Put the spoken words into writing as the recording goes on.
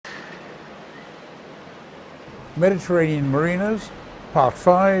Mediterranean Marinas, Part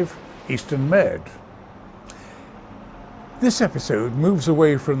 5, Eastern Med. This episode moves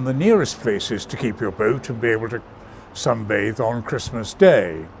away from the nearest places to keep your boat and be able to sunbathe on Christmas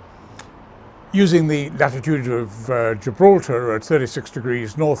Day. Using the latitude of Gibraltar at 36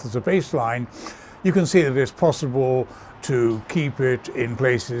 degrees north as a baseline, you can see that it's possible to keep it in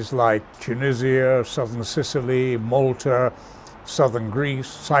places like Tunisia, southern Sicily, Malta, southern Greece,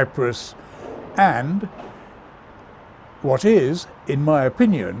 Cyprus, and what is, in my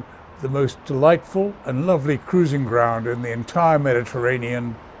opinion, the most delightful and lovely cruising ground in the entire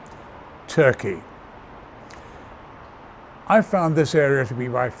Mediterranean, Turkey. I found this area to be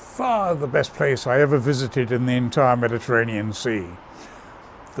by far the best place I ever visited in the entire Mediterranean Sea.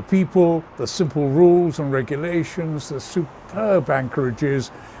 The people, the simple rules and regulations, the superb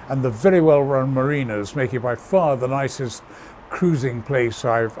anchorages, and the very well-run marinas make it by far the nicest cruising place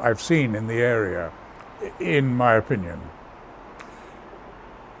I've seen in the area, in my opinion.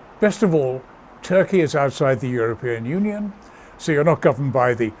 Best of all, Turkey is outside the European Union, so you're not governed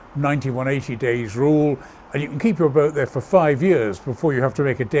by the 90-180 days rule, and you can keep your boat there for 5 years before you have to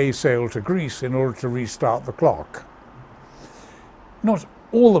make a day sail to Greece in order to restart the clock. Not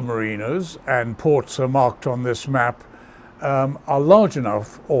all the marinas and ports are marked on this map are large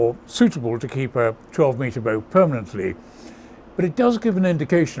enough or suitable to keep a 12-metre boat permanently, but it does give an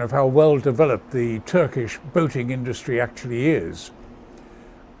indication of how well developed the Turkish boating industry actually is.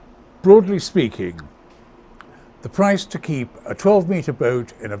 Broadly speaking, the price to keep a 12-metre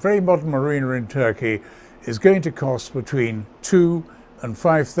boat in a very modern marina in Turkey is going to cost between £2,000 and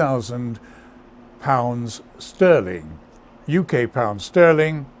 £5,000 sterling, UK pounds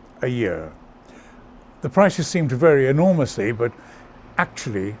sterling, a year. The prices seem to vary enormously, but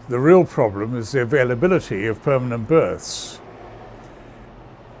actually the real problem is the availability of permanent berths.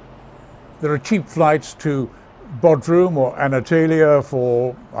 There are cheap flights to Bodrum or Anatolia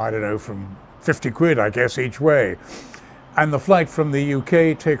for, I don't know, from 50 quid, I guess, each way. And the flight from the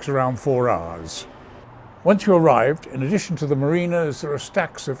UK takes around 4 hours. Once you arrived, in addition to the marinas, there are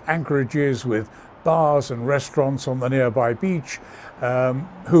stacks of anchorages with bars and restaurants on the nearby beach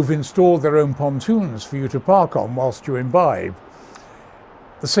who've installed their own pontoons for you to park on whilst you imbibe.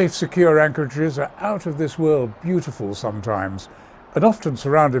 The safe, secure anchorages are out of this world beautiful sometimes, and often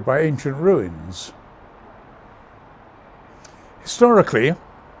surrounded by ancient ruins. Historically,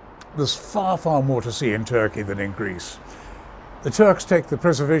 there's far, far more to see in Turkey than in Greece. The Turks take the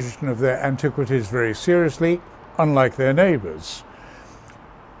preservation of their antiquities very seriously, unlike their neighbours.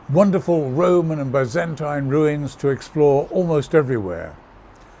 Wonderful Roman and Byzantine ruins to explore almost everywhere.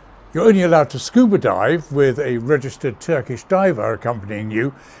 You're only allowed to scuba dive with a registered Turkish diver accompanying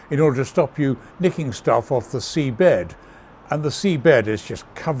you in order to stop you nicking stuff off the seabed, and the seabed is just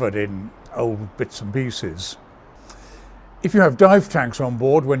covered in old bits and pieces. If you have dive tanks on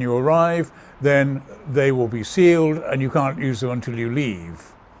board when you arrive, then they will be sealed and you can't use them until you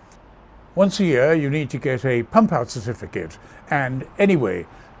leave. Once a year you need to get a pump-out certificate, and anyway,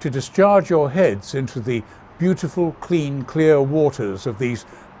 to discharge your heads into the beautiful, clean, clear waters of these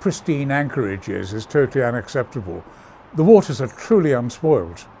pristine anchorages is totally unacceptable. The waters are truly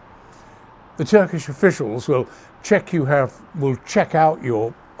unspoiled. The Turkish officials will check out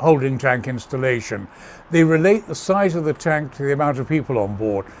your holding tank installation. They relate the size of the tank to the amount of people on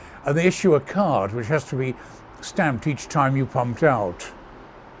board, and they issue a card which has to be stamped each time you pumped out.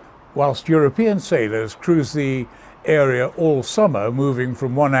 Whilst European sailors cruise the area all summer, moving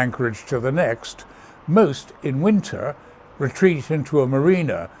from one anchorage to the next, most in winter retreat into a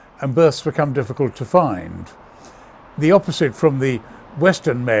marina and berths become difficult to find. The opposite from the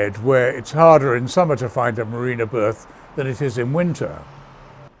Western Med, where it's harder in summer to find a marina berth than it is in winter.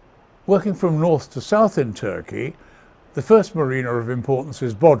 Working from north to south in Turkey, the first marina of importance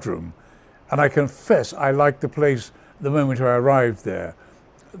is Bodrum, and I confess I liked the place the moment I arrived there.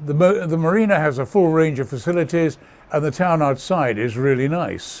 The marina has a full range of facilities, and the town outside is really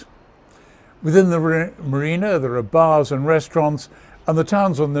nice. Within the marina there are bars and restaurants, and the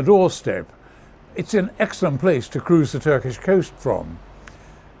town's on the doorstep. It's an excellent place to cruise the Turkish coast from.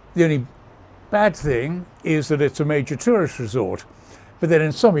 The only bad thing is that it's a major tourist resort, but then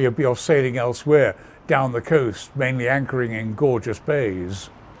in summer you'll be off sailing elsewhere down the coast, mainly anchoring in gorgeous bays.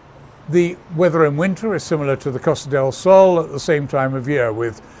 The weather in winter is similar to the Costa del Sol at the same time of year,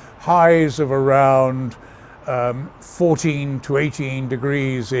 with highs of around 14 to 18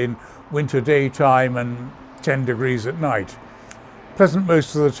 degrees in winter daytime and 10 degrees at night. Pleasant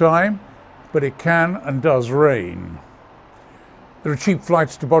most of the time, but it can and does rain. There are cheap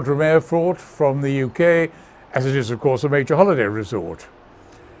flights to Bodrum Airport from the UK, as it is of course a major holiday resort.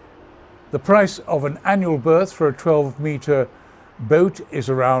 The price of an annual berth for a 12-metre boat is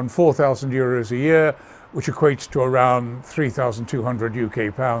around €4,000 a year, which equates to around 3,200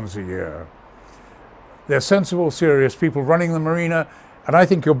 UK pounds a year. They're sensible, serious people running the marina, and I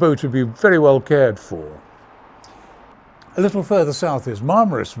think your boat would be very well cared for. A little further south is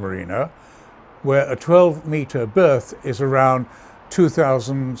Marinas Marina, where a 12-metre berth is around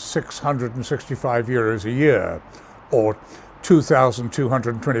 €2,665 a year, or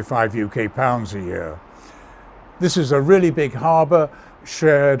 2,225 UK pounds a year. This is a really big harbour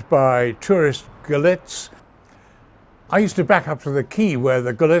shared by tourist galettes. I used to back up to the quay where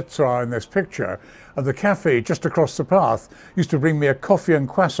the galettes are in this picture, and the cafe just across the path used to bring me a coffee and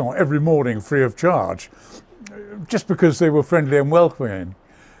croissant every morning free of charge, just because they were friendly and welcoming.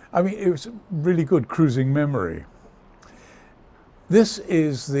 I mean, it was a really good cruising memory. This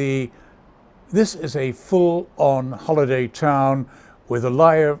is a full-on holiday town with a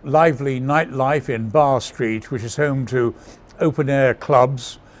lively nightlife in Bar Street, which is home to open-air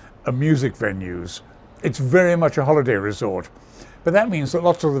clubs and music venues. It's very much a holiday resort, but that means that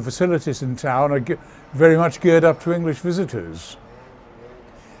lots of the facilities in town are very much geared up to English visitors.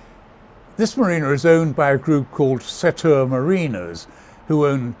 This marina is owned by a group called Marinas, who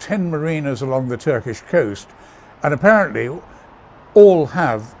own 10 marinas along the Turkish coast, and apparently all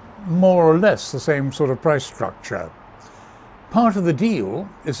have more or less the same sort of price structure. Part of the deal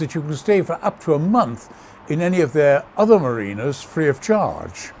is that you can stay for up to a month in any of their other marinas free of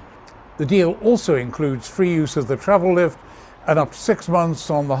charge. The deal also includes free use of the travel lift and up to 6 months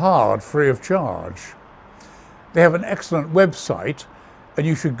on the hard free of charge. They have an excellent website, and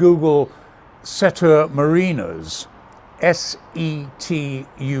you should Google Setur Marinas, S-E-T-U-R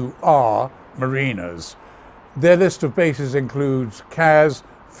Marinas. Their list of bases includes Kaz,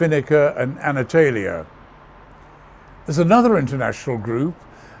 Finica and Anatolia. There's another international group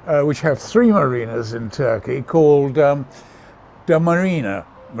which have 3 marinas in Turkey called Marina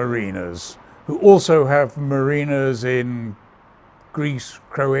Marinas, who also have marinas in Greece,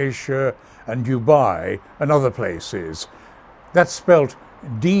 Croatia and Dubai and other places. That's spelt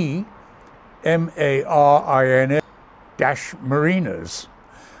D-M-A-R-I-N-S-Marinas.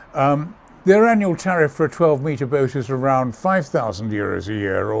 Their annual tariff for a 12-metre boat is around €5,000 a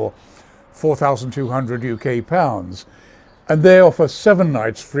year, or 4,200 UK pounds, and they offer 7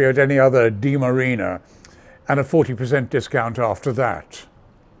 nights free at any other D Marina and a 40% discount after that.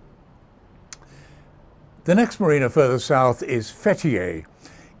 The next marina further south is Fethiye,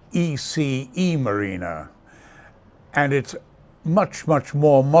 ECE Marina, and it's much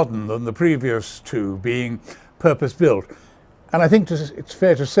more modern than the previous 2, being purpose-built. And I think it's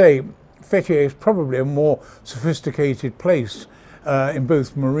fair to say Fethiye is probably a more sophisticated place in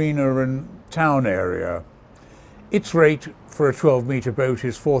both marina and town area. Its rate for a 12-metre boat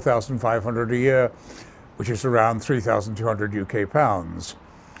is 4,500 a year, which is around 3,200 UK pounds.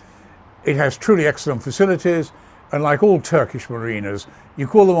 It has truly excellent facilities, and like all Turkish marinas, you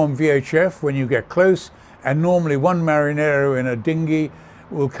call them on VHF when you get close, and normally one marinero in a dinghy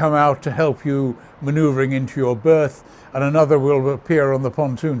will come out to help you manoeuvring into your berth, and another will appear on the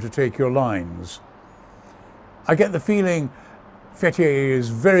pontoon to take your lines. I get the feeling Fethiye is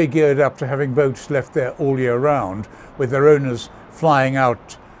very geared up to having boats left there all year round, with their owners flying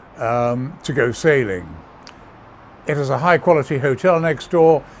out to go sailing. It has a high-quality hotel next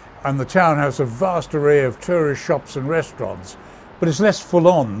door, and the town has a vast array of tourist shops and restaurants, but it's less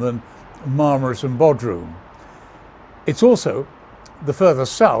full-on than Marmaris and Bodrum. It's also the further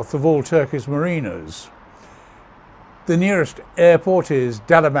south of all Turkey's marinas. The nearest airport is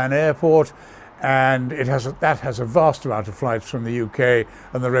Dalaman Airport, and that has a vast amount of flights from the UK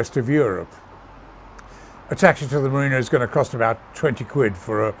and the rest of Europe. A taxi to the marina is going to cost about 20 quid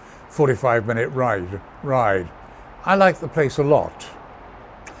for a 45-minute ride. I like the place a lot.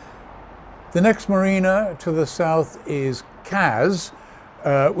 The next marina to the south is Kaz,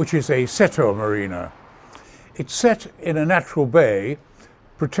 which is a Setur marina. It's set in a natural bay,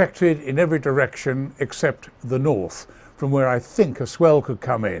 protected in every direction except the north, from where I think a swell could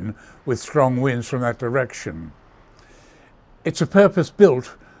come in with strong winds from that direction. It's a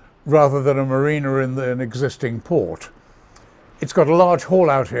purpose-built rather than a marina in an existing port. It's got a large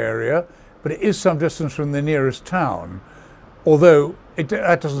haul-out area, but it is some distance from the nearest town, although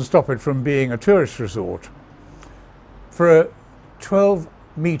that doesn't stop it from being a tourist resort. For a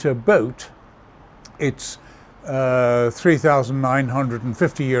 12-metre boat, it's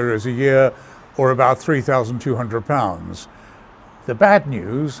 €3,950 a year, or about 3,200 pounds. The bad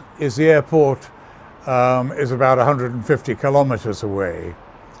news is the airport is about 150 kilometres away.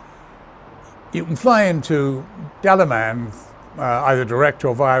 You can fly into Dalaman either direct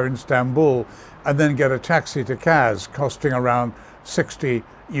or via Istanbul, and then get a taxi to Kaz costing around 60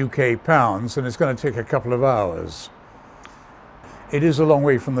 UK pounds, and it's going to take a couple of hours. It is a long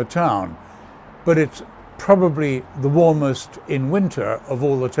way from the town, but it's probably the warmest in winter of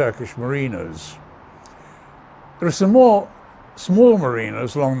all the Turkish marinas. There are some more small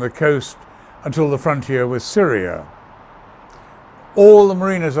marinas along the coast until the frontier with Syria. All the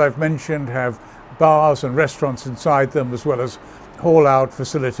marinas I've mentioned have bars and restaurants inside them, as well as haul-out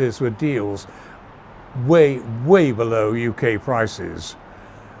facilities with deals way below UK prices.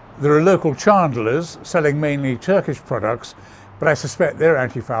 There are local chandlers selling mainly Turkish products, but I suspect their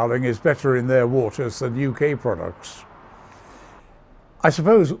anti-fouling is better in their waters than UK products. I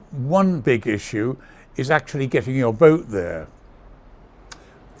suppose one big issue is actually getting your boat there.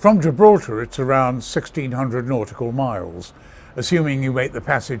 From Gibraltar, it's around 1,600 nautical miles, assuming you make the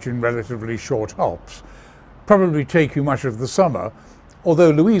passage in relatively short hops. Probably take you much of the summer, although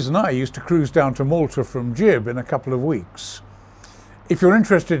Louise and I used to cruise down to Malta from Gib in a couple of weeks. If you're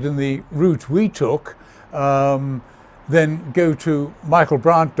interested in the route we took, then go to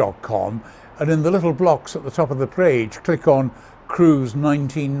michaelbrandt.com, and in the little blocks at the top of the page, click on Cruise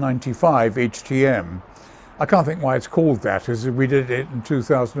 1995 HTM. I can't think why it's called that, as we did it in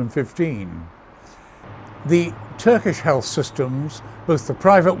 2015. The Turkish health systems, both the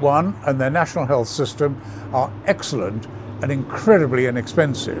private one and their national health system, are excellent and incredibly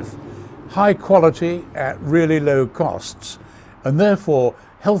inexpensive. High quality at really low costs, and therefore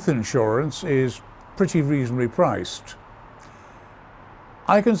health insurance is pretty reasonably priced.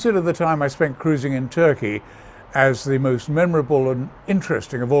 I consider the time I spent cruising in Turkey as the most memorable and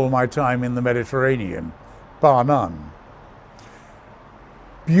interesting of all my time in the Mediterranean, bar none.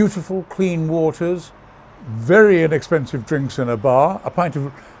 Beautiful, clean waters, very inexpensive drinks in a bar. A pint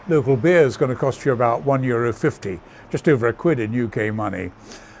of local beer is going to cost you about €1.50, just over a quid in UK money.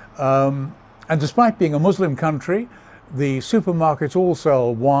 And despite being a Muslim country, the supermarkets all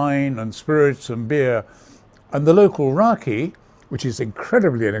sell wine and spirits and beer, and the local raki, which is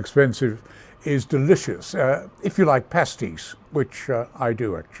incredibly inexpensive, is delicious, if you like pasties, which I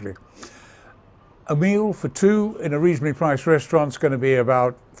do actually. A meal for two in a reasonably priced restaurant is going to be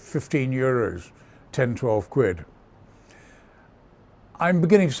about €15, 10, 12 quid. I'm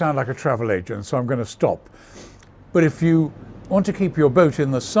beginning to sound like a travel agent, so I'm going to stop. But if you want to keep your boat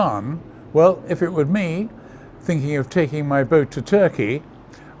in the sun, well, if it were me, thinking of taking my boat to Turkey,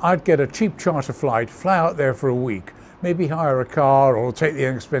 I'd get a cheap charter flight, fly out there for a week, maybe hire a car or take the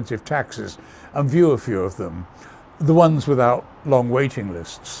inexpensive taxis and view a few of them, the ones without long waiting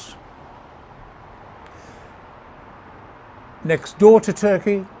lists. Next door to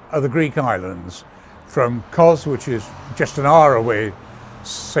Turkey are the Greek islands, from Kos, which is just an hour away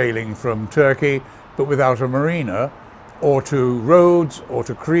sailing from Turkey, but without a marina, or to Rhodes, or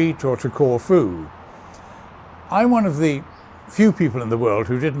to Crete, or to Corfu. I'm one of the few people in the world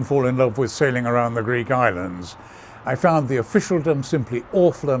who didn't fall in love with sailing around the Greek islands. I found the officialdom simply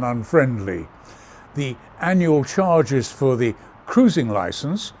awful and unfriendly. The annual charges for the cruising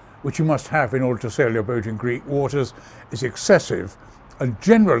license, which you must have in order to sail your boat in Greek waters, is excessive, and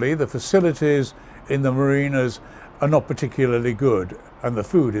generally the facilities in the marinas are not particularly good, and the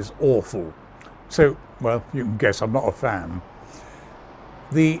food is awful. So, well, you can guess I'm not a fan.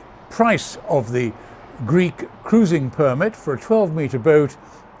 The price of the Greek cruising permit for a 12-metre boat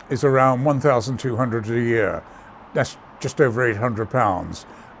is around £1,200 a year. That's just over £800,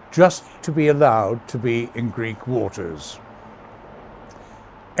 just to be allowed to be in Greek waters.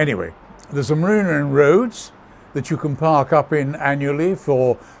 Anyway, there's a marina in Rhodes that you can park up in annually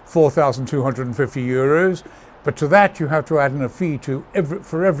for €4,250, but to that you have to add in a fee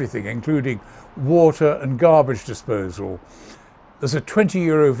for everything, including water and garbage disposal. There's a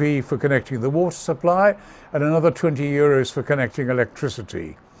 €20 fee for connecting the water supply and another €20 for connecting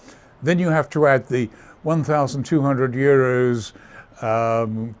electricity. Then you have to add the €1,200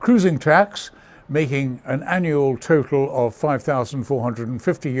 cruising tax, making an annual total of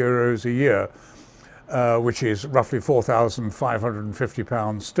 €5,450 a year, which is roughly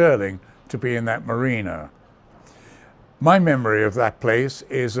 £4,550 sterling to be in that marina. My memory of that place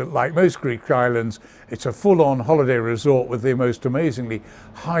is that, like most Greek islands, it's a full-on holiday resort with the most amazingly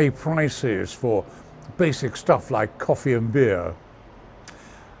high prices for basic stuff like coffee and beer.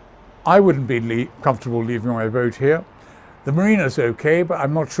 I wouldn't be comfortable leaving my boat here. The marina's okay, but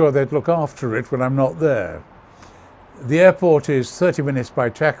I'm not sure they'd look after it when I'm not there. The airport is 30 minutes by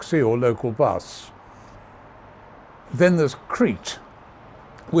taxi or local bus. Then there's Crete,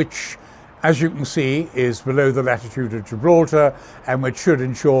 which, as you can see, is below the latitude of Gibraltar and which should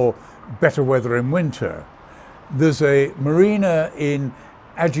ensure better weather in winter. There's a marina in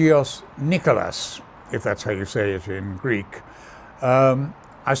Agios Nikolas, if that's how you say it in Greek.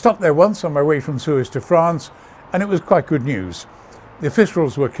 I stopped there once on my way from Suez to France, and it was quite good news. The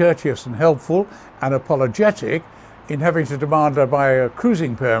officials were courteous and helpful and apologetic in having to demand I buy a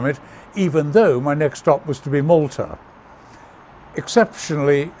cruising permit, even though my next stop was to be Malta.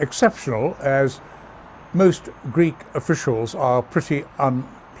 Exceptional, as most Greek officials are pretty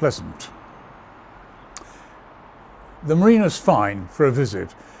unpleasant. The marina's fine for a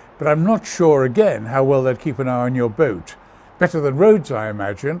visit, but I'm not sure again how well they'd keep an eye on your boat. Better than roads, I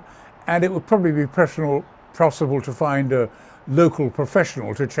imagine, and it would probably be possible to find a local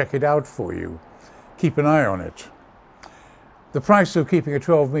professional to check it out for you. Keep an eye on it. The price of keeping a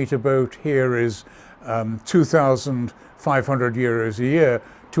 12-metre boat here is 2,500 euros a year,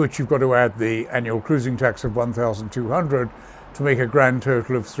 to which you've got to add the annual cruising tax of 1,200 to make a grand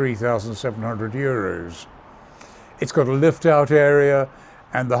total of 3,700 euros. It's got a lift-out area,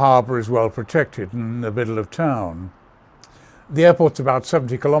 and the harbour is well protected in the middle of town. The airport's about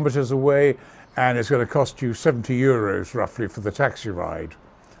 70 kilometres away, and it's going to cost you 70 euros roughly for the taxi ride.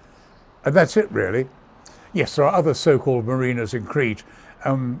 And that's it, really. Yes, there are other so-called marinas in Crete,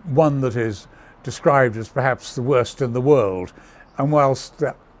 one that is described as perhaps the worst in the world, and whilst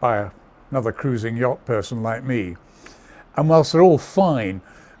that by another cruising yacht person like me. And whilst they're all fine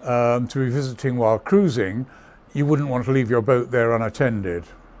to be visiting while cruising, you wouldn't want to leave your boat there unattended.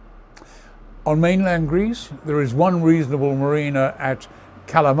 On mainland Greece, there is one reasonable marina at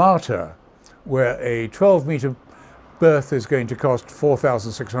Kalamata, where a 12-metre berth is going to cost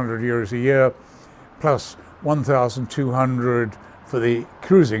 4,600 euros a year, plus 1,200 for the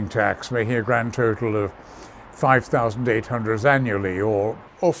cruising tax, making a grand total of 5,800 annually, or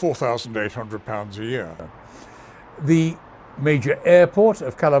 £4,800 a year. The major airport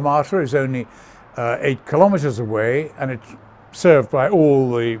of Kalamata is only 8 kilometres away, and it's served by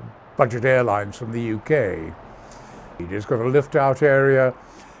all the budget airlines from the UK. It's got a lift-out area,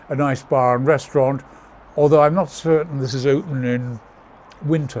 a nice bar and restaurant, although I'm not certain this is open in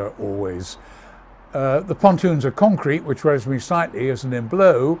winter always. The pontoons are concrete, which worries me slightly as an in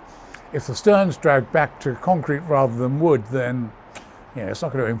blow. If the stern's dragged back to concrete rather than wood, then it's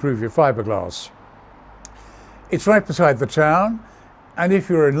not going to improve your fiberglass. It's right beside the town, and if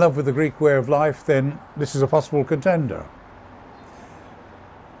you're in love with the Greek way of life, then this is a possible contender.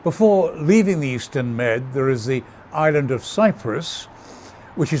 Before leaving the Eastern Med, there is the island of Cyprus,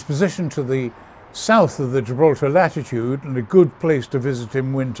 which is positioned to the south of the Gibraltar latitude and a good place to visit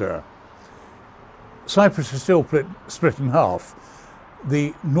in winter. Cyprus is still split in half,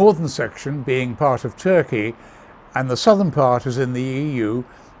 the northern section being part of Turkey, and the southern part is in the EU,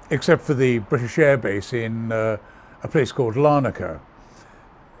 except for the British Air Base in a place called Larnaca.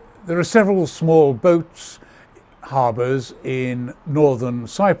 There are several small boats harbours in northern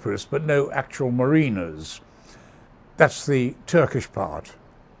Cyprus, but no actual marinas. That's the Turkish part.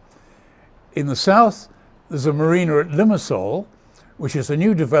 In the south, there's a marina at Limassol, which is a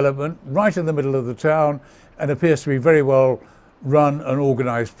new development right in the middle of the town and appears to be very well run and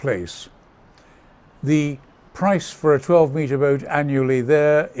organised place. The price for a 12-metre boat annually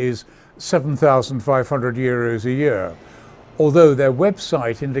there is 7,500 euros a year, although their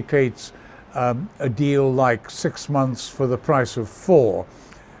website indicates a deal like 6 months for the price of 4.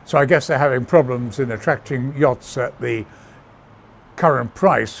 So I guess they're having problems in attracting yachts at the current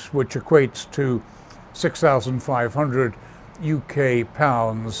price, which equates to 6,500 UK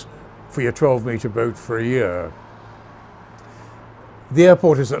pounds for your 12-metre boat for a year. The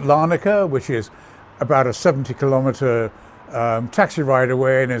airport is at Larnaca, which is about a 70-kilometre taxi ride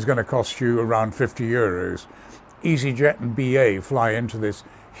away, and is going to cost you around 50 euros. EasyJet and BA fly into this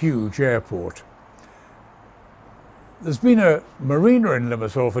huge airport. There's been a marina in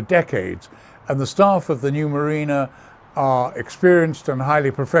Limassol for decades, and the staff of the new marina are experienced and highly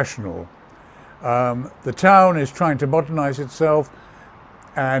professional. The town is trying to modernise itself,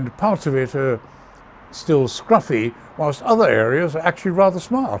 and parts of it are still scruffy, whilst other areas are actually rather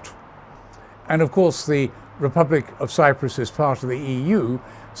smart. And of course the Republic of Cyprus is part of the EU,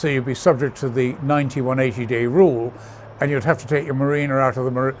 so you'd be subject to the 90-180-day rule, and you'd have to take your marina out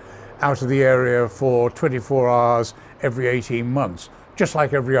of the area for 24 hours every 18 months, just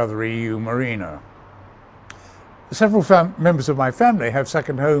like every other EU marina. Several members of my family have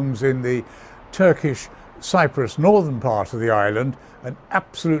second homes in the Turkish Cyprus northern part of the island and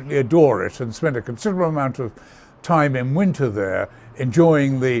absolutely adore it, and spend a considerable amount of time in winter there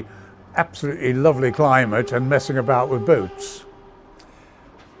enjoying the absolutely lovely climate and messing about with boats.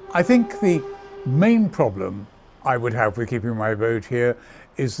 I think the main problem I would have with keeping my boat here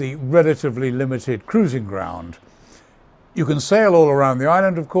is the relatively limited cruising ground. You can sail all around the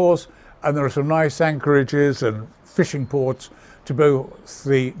island, of course, and there are some nice anchorages and fishing ports to both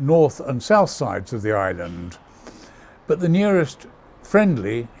the north and south sides of the island. But the nearest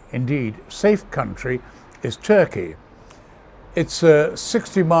friendly, indeed safe country is Turkey. It's a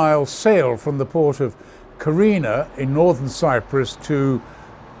 60-mile sail from the port of Marina in northern Cyprus to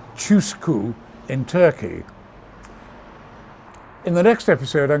Cusco in Turkey. In the next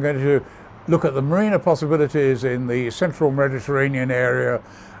episode, I'm going to look at the marina possibilities in the central Mediterranean area,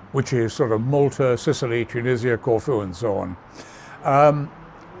 which is sort of Malta, Sicily, Tunisia, Corfu, and so on.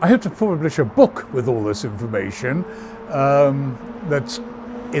 I hope to publish a book with all this information that's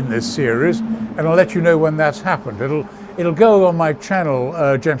in this series, and I'll let you know when that's happened. It'll go on my channel,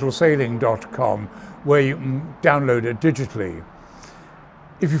 gentlesailing.com, where you can download it digitally.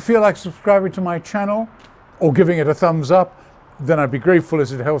 If you feel like subscribing to my channel or giving it a thumbs up, then I'd be grateful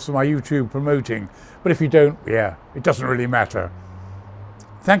as it helps with my YouTube promoting. But if you don't, yeah, it doesn't really matter.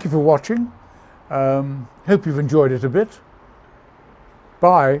 Thank you for watching. Hope you've enjoyed it a bit.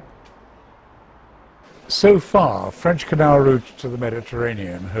 Bye. So far, French Canal Route to the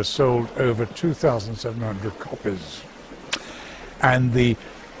Mediterranean has sold over 2,700 copies. And the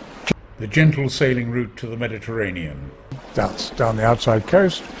Gentle Sailing Route to the Mediterranean, that's down the outside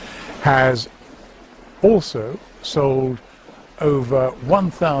coast, has also sold over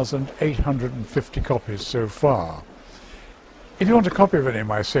 1,850 copies so far. If you want a copy of any of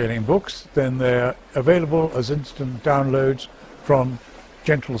my sailing books, then they're available as instant downloads from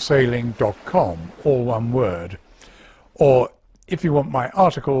gentlesailing.com, all one word. Or if you want my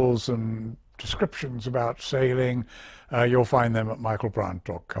articles and descriptions about sailing, you'll find them at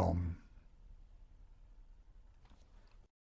michaelbryant.com.